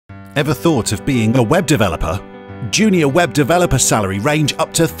Ever thought of being a web developer? Junior web developer salary range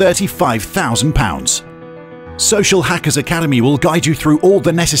up to £35,000. Social Hackers Academy will guide you through all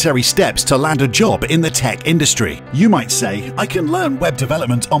the necessary steps to land a job in the tech industry. You might say, I can learn web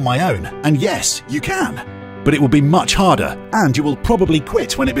development on my own, and yes, you can. But it will be much harder, and you will probably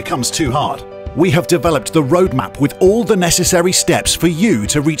quit when it becomes too hard. We have developed the roadmap with all the necessary steps for you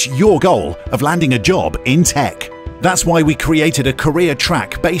to reach your goal of landing a job in tech. That's why we created a career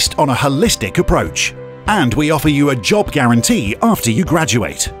track based on a holistic approach. And we offer you a job guarantee after you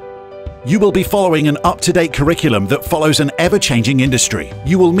graduate. You will be following an up-to-date curriculum that follows an ever-changing industry.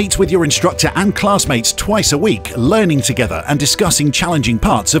 You will meet with your instructor and classmates twice a week, learning together and discussing challenging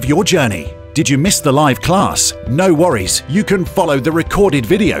parts of your journey. Did you miss the live class? No worries, you can follow the recorded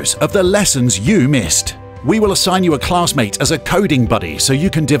videos of the lessons you missed. We will assign you a classmate as a coding buddy so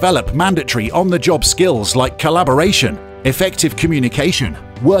you can develop mandatory on-the-job skills like collaboration, effective communication,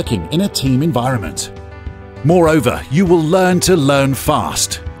 working in a team environment. Moreover, you will learn to learn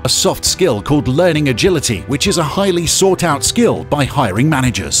fast, a soft skill called learning agility, which is a highly sought-out skill by hiring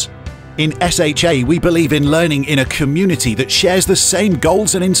managers. In SHA, we believe in learning in a community that shares the same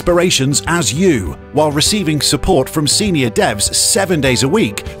goals and inspirations as you, while receiving support from senior devs 7 days a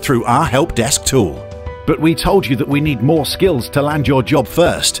week through our help desk tool. But we told you that we need more skills to land your job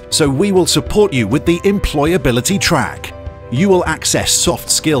first, so we will support you with the employability track. You will access soft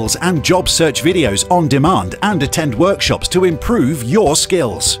skills and job search videos on demand and attend workshops to improve your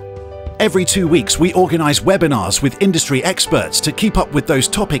skills. Every 2 weeks, we organize webinars with industry experts to keep up with those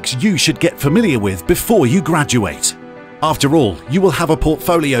topics you should get familiar with before you graduate. After all, you will have a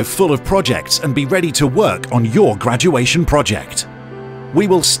portfolio full of projects and be ready to work on your graduation project. We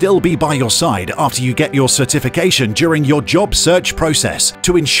will still be by your side after you get your certification during your job search process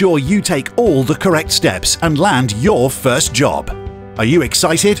to ensure you take all the correct steps and land your first job. Are you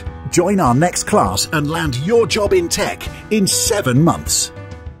excited? Join our next class and land your job in tech in 7 months.